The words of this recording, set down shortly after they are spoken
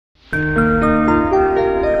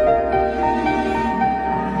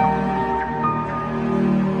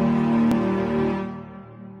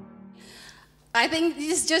I think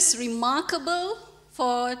this is just remarkable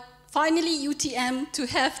for finally UTM to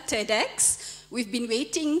have TEDx. We've been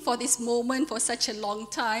waiting for this moment for such a long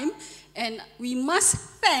time, and we must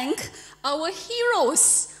thank our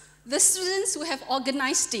heroes, the students who have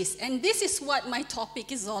organized this. And this is what my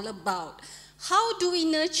topic is all about. How do we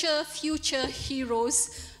nurture future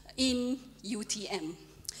heroes in UTM?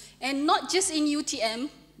 And not just in UTM,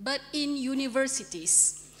 but in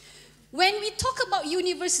universities. When we talk about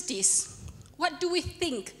universities, what do we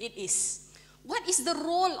think it is? What is the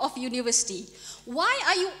role of university? Why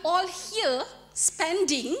are you all here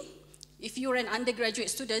spending, if you're an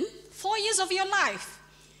undergraduate student, 4 years of your life?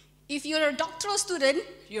 If you're a doctoral student,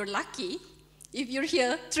 you're lucky. If you're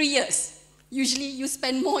here, 3 years. Usually you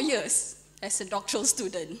spend more years as a doctoral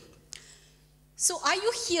student. So are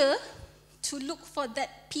you here to look for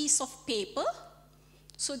that piece of paper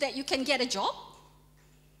so that you can get a job?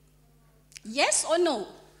 Yes or no?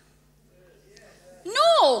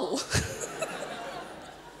 No!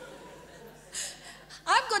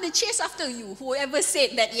 I'm going to chase after you, whoever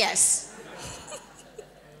said that yes.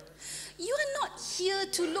 You are not here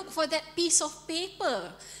to look for that piece of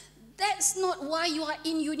paper. That's not why you are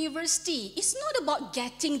in university. It's not about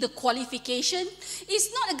getting the qualification.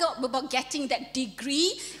 It's not about getting that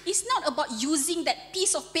degree. It's not about using that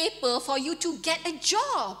piece of paper for you to get a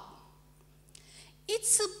job.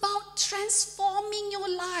 It's about transforming your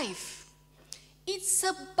life. It's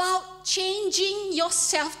about changing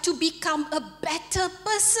yourself to become a better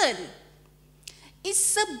person.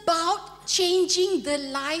 It's about changing the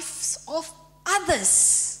lives of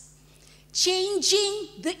others, changing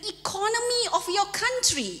the economy of your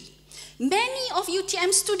country. Many of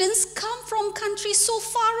UTM students come from countries so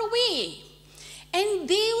far away, and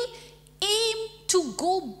they aim to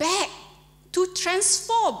go back to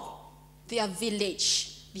transform their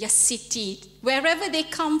village, their city, wherever they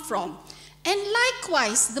come from. And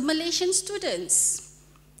likewise, the Malaysian students.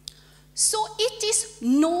 So it is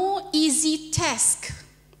no easy task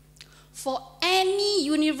for any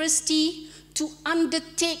university to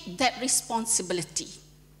undertake that responsibility.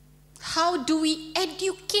 How do we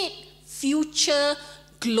educate future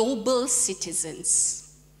global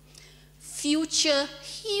citizens, future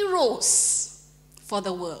heroes for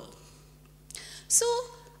the world? So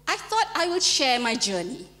I thought I would share my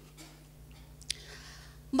journey.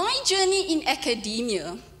 My journey in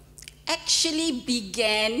academia actually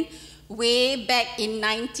began way back in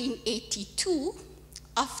 1982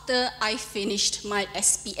 after I finished my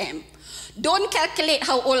SPM. Don't calculate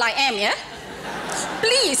how old I am, yeah?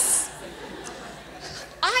 Please.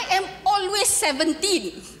 I am always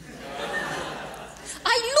 17.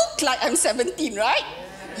 I look like I'm 17, right?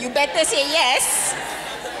 You better say yes.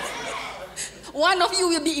 One of you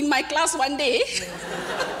will be in my class one day.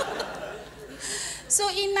 So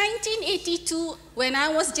in 1982, when I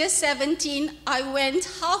was just 17, I went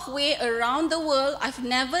halfway around the world. I've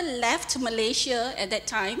never left Malaysia at that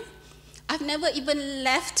time. I've never even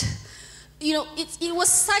left. You know, it was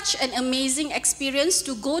such an amazing experience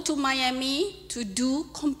to go to Miami to do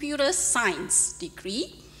computer science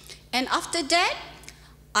degree. And after that,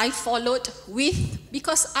 I followed with,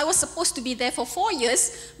 because I was supposed to be there for 4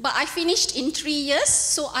 years, but I finished in 3 years,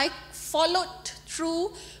 so I followed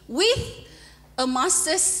through with a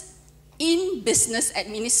master's in business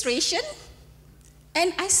administration,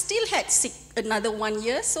 and I still had another 1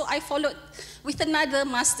 year, so I followed with another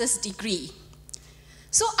master's degree.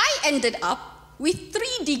 So I ended up with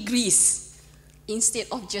 3 degrees instead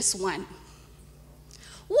of just 1.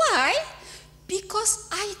 Why? Because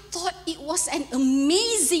I thought it was an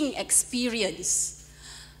amazing experience.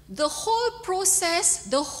 The whole process,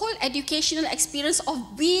 the whole educational experience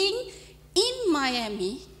of being in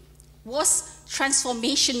Miami was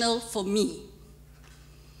transformational for me.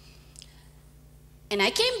 And I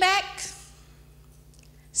came back,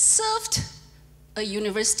 served a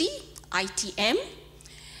university, ITM,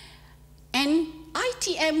 and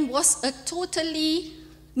ITM was a totally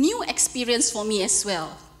new experience for me as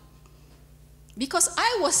well. Because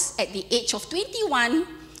I was at the age of 21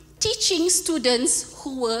 teaching students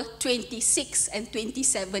who were 26 and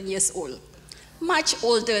 27 years old, much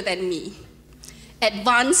older than me.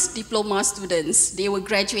 Advanced diploma students, they were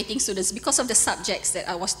graduating students because of the subjects that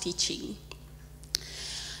I was teaching.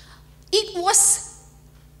 It was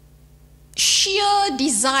sheer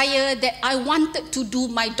desire that I wanted to do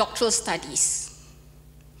my doctoral studies.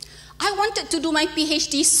 I wanted to do my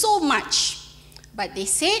PhD so much, but they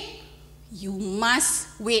said, you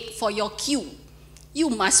must wait for your cue.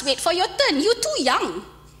 You must wait for your turn. You're too young.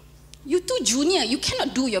 You're too junior. You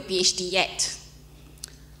cannot do your PhD yet.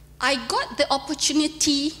 I got the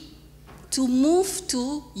opportunity to move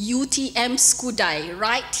to UTM Skudai,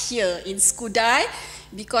 right here in Skudai,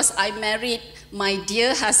 because I married my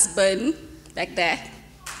dear husband back there.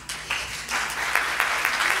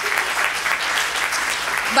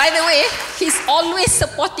 By the way, he's always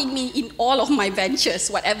supporting me in all of my ventures.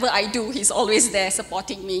 Whatever I do, he's always there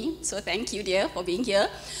supporting me. So thank you, dear, for being here.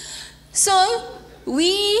 So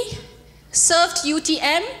we served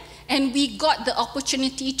UTM, and we got the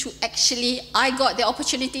opportunity to I got the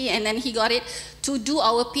opportunity, and then he got it, to do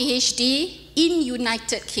our PhD in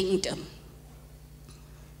United Kingdom.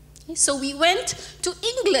 Okay, so we went to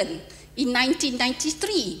England in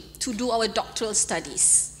 1993 to do our doctoral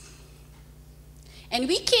studies. And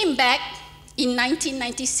we came back in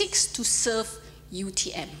 1996 to serve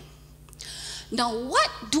UTM. Now, what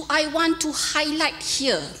do I want to highlight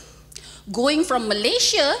here? Going from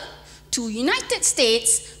Malaysia to United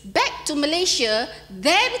States, back to Malaysia,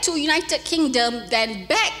 then to United Kingdom, then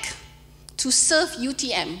back to serve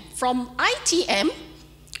UTM. From ITM,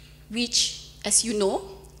 which, as you know,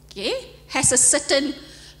 okay, has a certain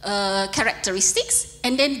characteristics,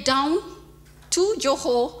 and then down to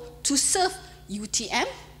Johor to serve UTM,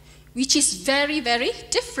 which is very, very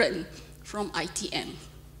different from ITM.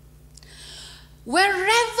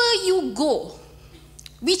 Wherever you go,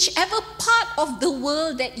 whichever part of the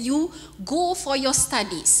world that you go for your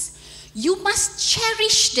studies, you must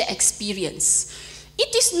cherish the experience.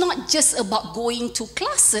 It is not just about going to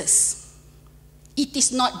classes. It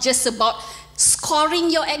is not just about scoring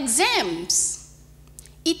your exams.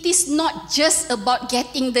 It is not just about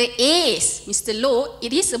getting the A's. Mr. Loh,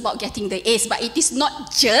 it is about getting the A's, but it is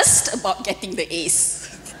not just about getting the A's.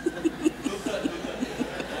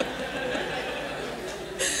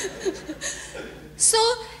 So,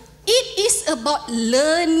 it is about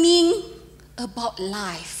learning about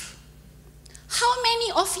life. How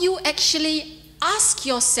many of you actually ask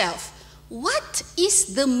yourself, what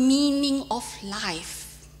is the meaning of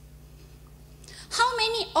life? How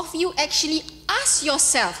many of you actually ask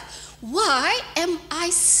yourself, why am I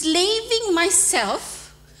slaving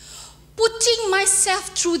myself, putting myself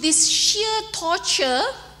through this sheer torture,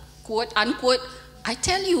 quote unquote? I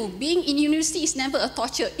tell you, being in university is never a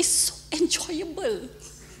torture. It's so enjoyable.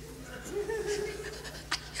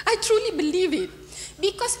 I truly believe it,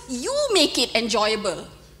 because you make it enjoyable.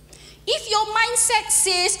 If your mindset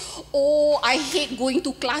says, oh, I hate going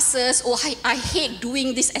to classes, or I hate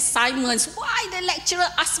doing these assignments, why the lecturer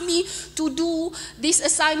asked me to do this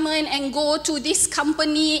assignment and go to this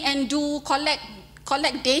company and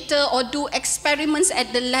collect data or do experiments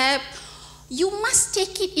at the lab, you must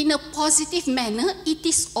take it in a positive manner. It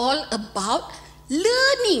is all about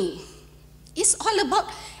learning. It's all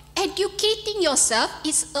about educating yourself.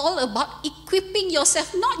 It's all about equipping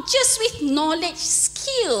yourself, not just with knowledge,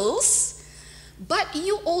 skills, but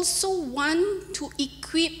you also want to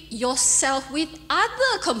equip yourself with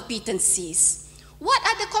other competencies. What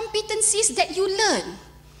are the competencies that you learn?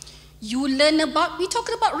 You learn about, we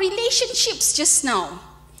talked about relationships just now.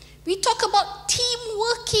 We talk about team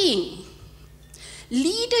working,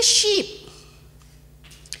 leadership.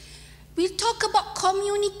 We talk about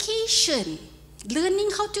communication, learning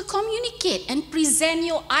how to communicate and present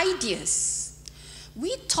your ideas.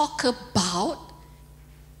 We talk about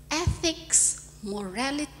ethics,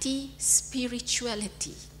 morality,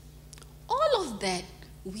 spirituality. All of that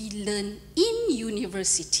we learn in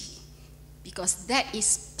university, because that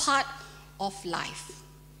is part of life.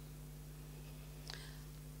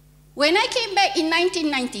 When I came back in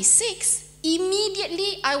 1996,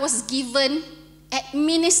 immediately I was given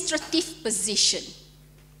administrative position.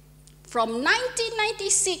 From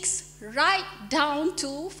 1996 right down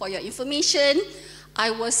to, for your information,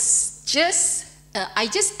 I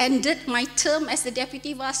just ended my term as the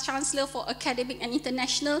Deputy Vice Chancellor for Academic and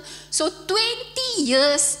International. So 20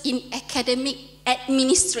 years in academic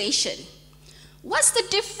administration. What's the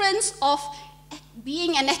difference of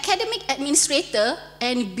being an academic administrator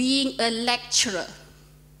and being a lecturer?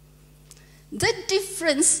 The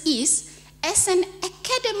difference is, as an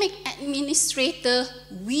academic administrator,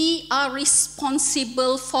 we are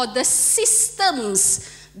responsible for the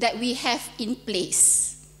systems that we have in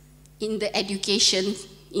place in the education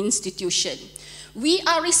institution. We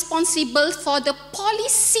are responsible for the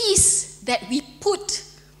policies that we put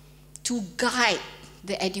to guide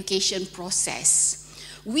the education process.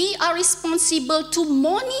 We are responsible to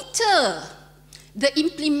monitor the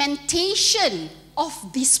implementation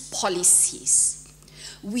of these policies.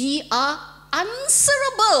 We are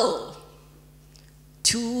answerable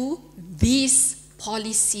to these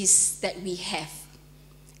policies that we have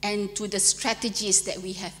and to the strategies that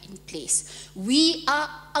we have in place. We are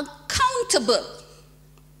accountable.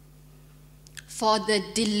 for the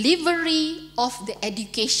delivery of the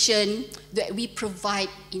education that we provide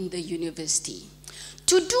in the university.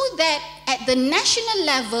 To do that at the national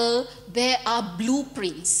level, there are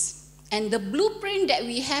blueprints. And the blueprint that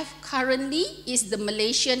we have currently is the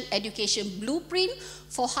Malaysian Education Blueprint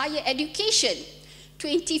for Higher Education,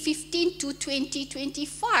 2015 to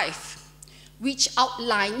 2025, which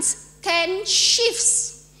outlines 10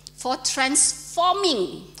 shifts for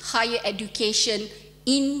transforming higher education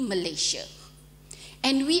in Malaysia.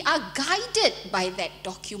 And we are guided by that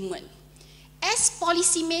document. As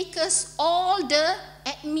policymakers, all the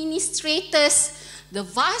administrators, the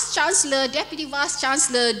Vice Chancellor, Deputy Vice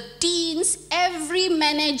Chancellor, deans, every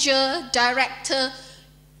manager, director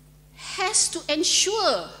has to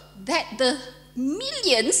ensure that the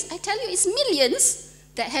millions, I tell you it's millions,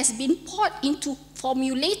 that has been poured into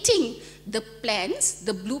formulating the plans,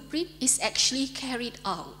 the blueprint is actually carried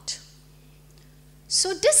out.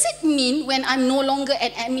 So does it mean when I'm no longer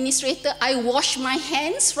an administrator, I wash my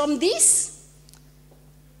hands from this?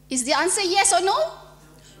 Is the answer yes or no?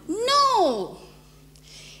 No.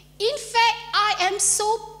 In fact, I am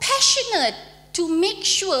so passionate to make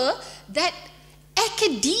sure that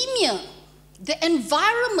academia, the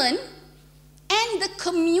environment, and the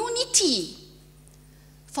community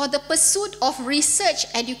for the pursuit of research,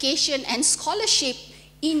 education, and scholarship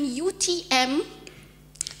in UTM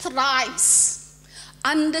thrives,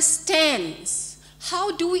 understands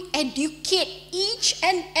how do we educate each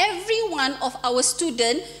and every one of our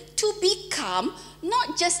students to become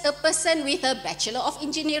not just a person with a Bachelor of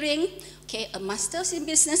Engineering, okay, a Master's in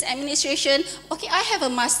Business Administration, okay, I have a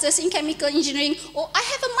Master's in Chemical Engineering, or I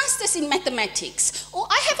have a Master's in Mathematics, or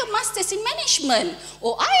I have a Master's in Management,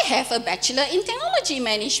 or I have a Bachelor in Technology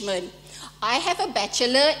Management, I have a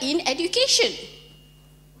Bachelor in Education.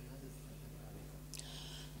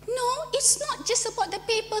 No, it's not just about the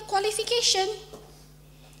paper qualification.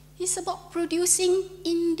 It's about producing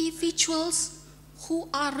individuals who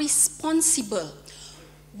are responsible.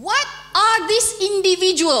 What are these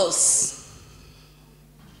individuals?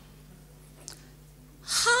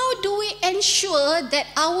 How do we ensure that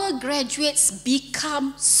our graduates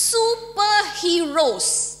become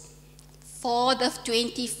superheroes for the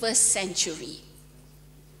 21st century?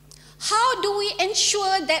 How do we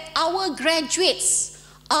ensure that our graduates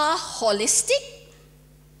are holistic,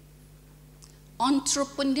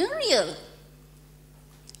 entrepreneurial,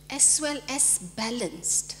 as well as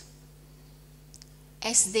balanced,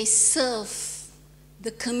 as they serve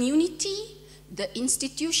the community, the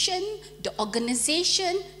institution, the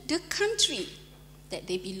organization, the country that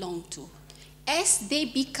they belong to, as they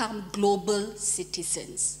become global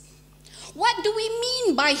citizens? What do we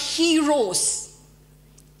mean by heroes?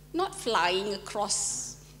 Not flying across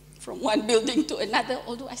from one building to another,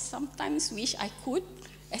 although I sometimes wish I could,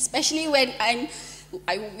 especially when I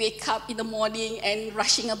wake up in the morning and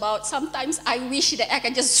rushing about. Sometimes I wish that I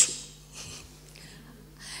can just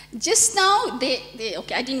now,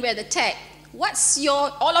 okay, I didn't wear the tag.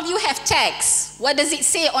 All of you have tags. What does it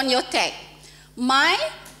say on your tag? My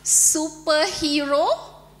superhero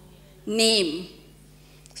name.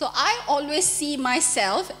 So I always see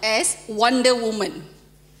myself as Wonder Woman.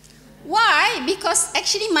 Why? Because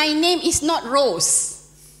actually my name is not Rose.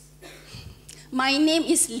 My name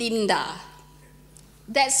is Linda.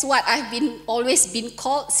 That's what I've always been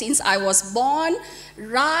called since I was born,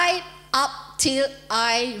 right up till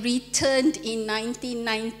I returned in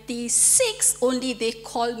 1996. Only they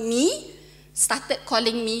started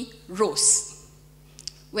calling me Rose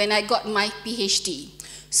when I got my PhD.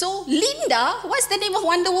 So Linda, what's the name of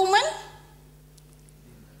Wonder Woman?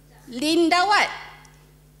 Linda what?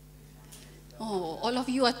 Oh, all of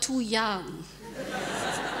you are too young.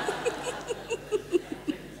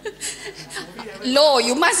 Lo,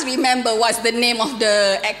 you must remember what's the name of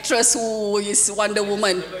the actress who is Wonder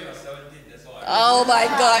Woman. Oh my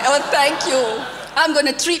God, oh thank you. I'm going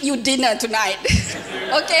to treat you dinner tonight.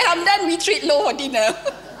 Okay, Hamdan, we treat Lo for dinner.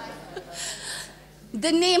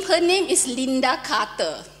 Her name is Linda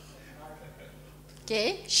Carter.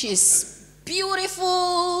 Okay, she's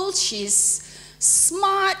beautiful, she's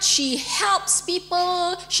smart, she helps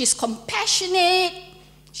people, she's compassionate,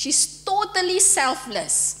 she's totally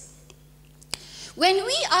selfless. When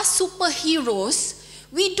we are superheroes,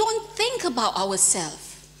 we don't think about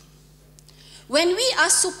ourselves. When we are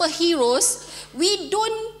superheroes, we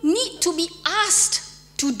don't need to be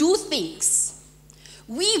asked to do things.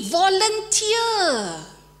 We volunteer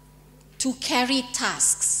to carry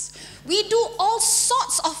tasks. We do all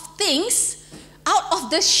sorts of things out of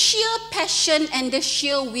the sheer passion and the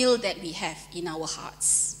sheer will that we have in our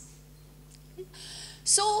hearts.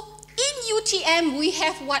 So In UTM, we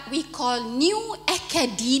have what we call new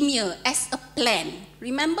academia as a plan.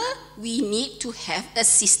 Remember, we need to have a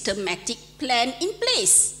systematic plan in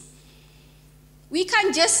place. We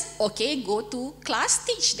can't just, okay, go to class,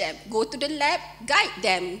 teach them, go to the lab, guide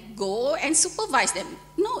them, go and supervise them.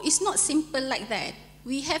 No, it's not simple like that.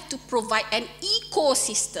 We have to provide an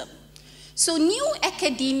ecosystem. So new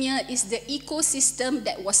academia is the ecosystem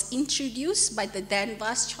that was introduced by the then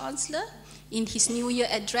Vice Chancellor in his New Year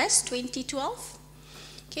address 2012.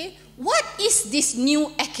 Okay, what is this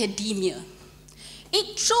new academia?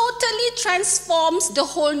 It totally transforms the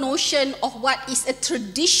whole notion of what is a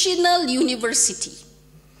traditional university.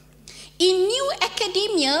 In new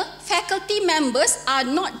academia, faculty members are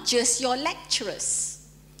not just your lecturers.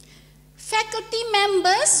 Faculty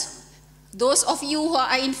members, those of you who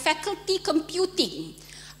are in faculty computing,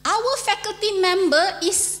 our faculty member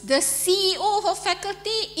is the CEO for faculty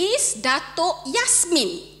is Dato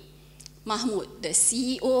Yasmin Mahmud, the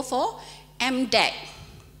CEO for MyDEGS.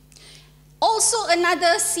 Also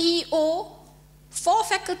another CEO for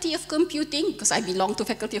Faculty of Computing, because I belong to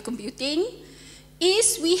Faculty of Computing,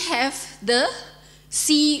 is we have the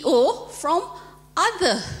CEO from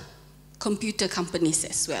other computer companies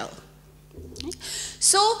as well.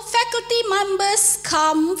 So faculty members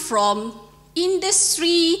come from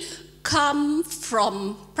industry, come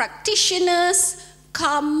from practitioners,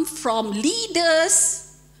 come from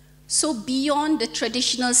leaders, so beyond the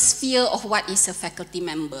traditional sphere of what is a faculty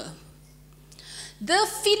member. The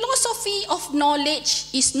philosophy of knowledge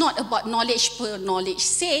is not about knowledge per knowledge's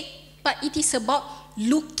sake, but it is about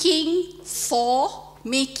looking for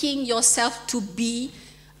making yourself to be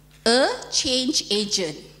a change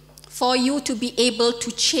agent, for you to be able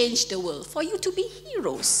to change the world, for you to be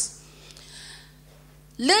heroes.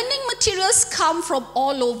 Learning materials come from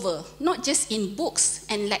all over, not just in books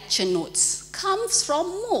and lecture notes, comes from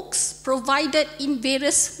MOOCs provided in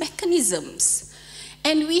various mechanisms.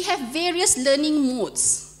 And we have various learning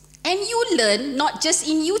modes. And you learn not just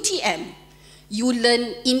in UTM. You learn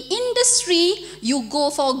in industry, you go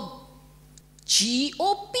for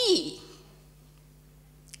GOP,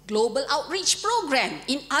 Global Outreach Program.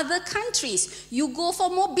 In other countries, you go for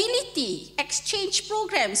mobility, exchange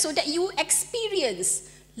program, so that you experience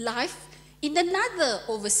life in another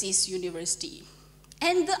overseas university.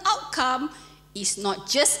 And the outcome is not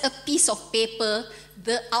just a piece of paper.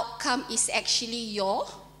 The outcome is actually your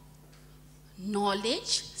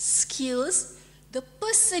knowledge, skills, the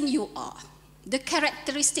person you are, the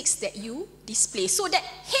characteristics that you display, so that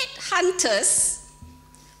headhunters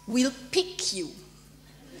will pick you.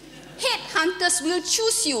 Headhunters will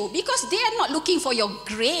choose you because they are not looking for your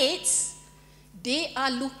grades. They are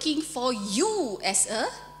looking for you as a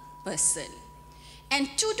person. And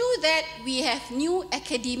to do that, we have new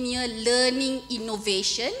academia learning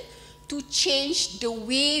innovation to change the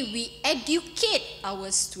way we educate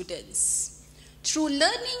our students. Through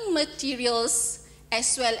learning materials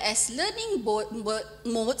as well as learning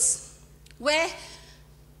modes, where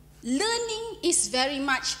learning is very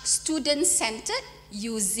much student-centered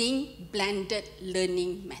using blended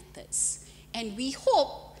learning methods. And we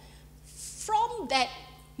hope from that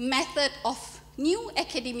method of new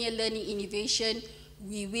academia learning innovation,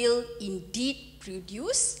 we will indeed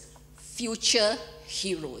produce future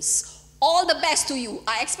heroes. All the best to you.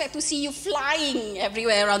 I expect to see you flying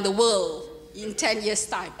everywhere around the world in 10 years'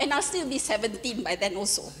 time. And I'll still be 17 by then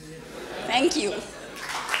also. Thank you.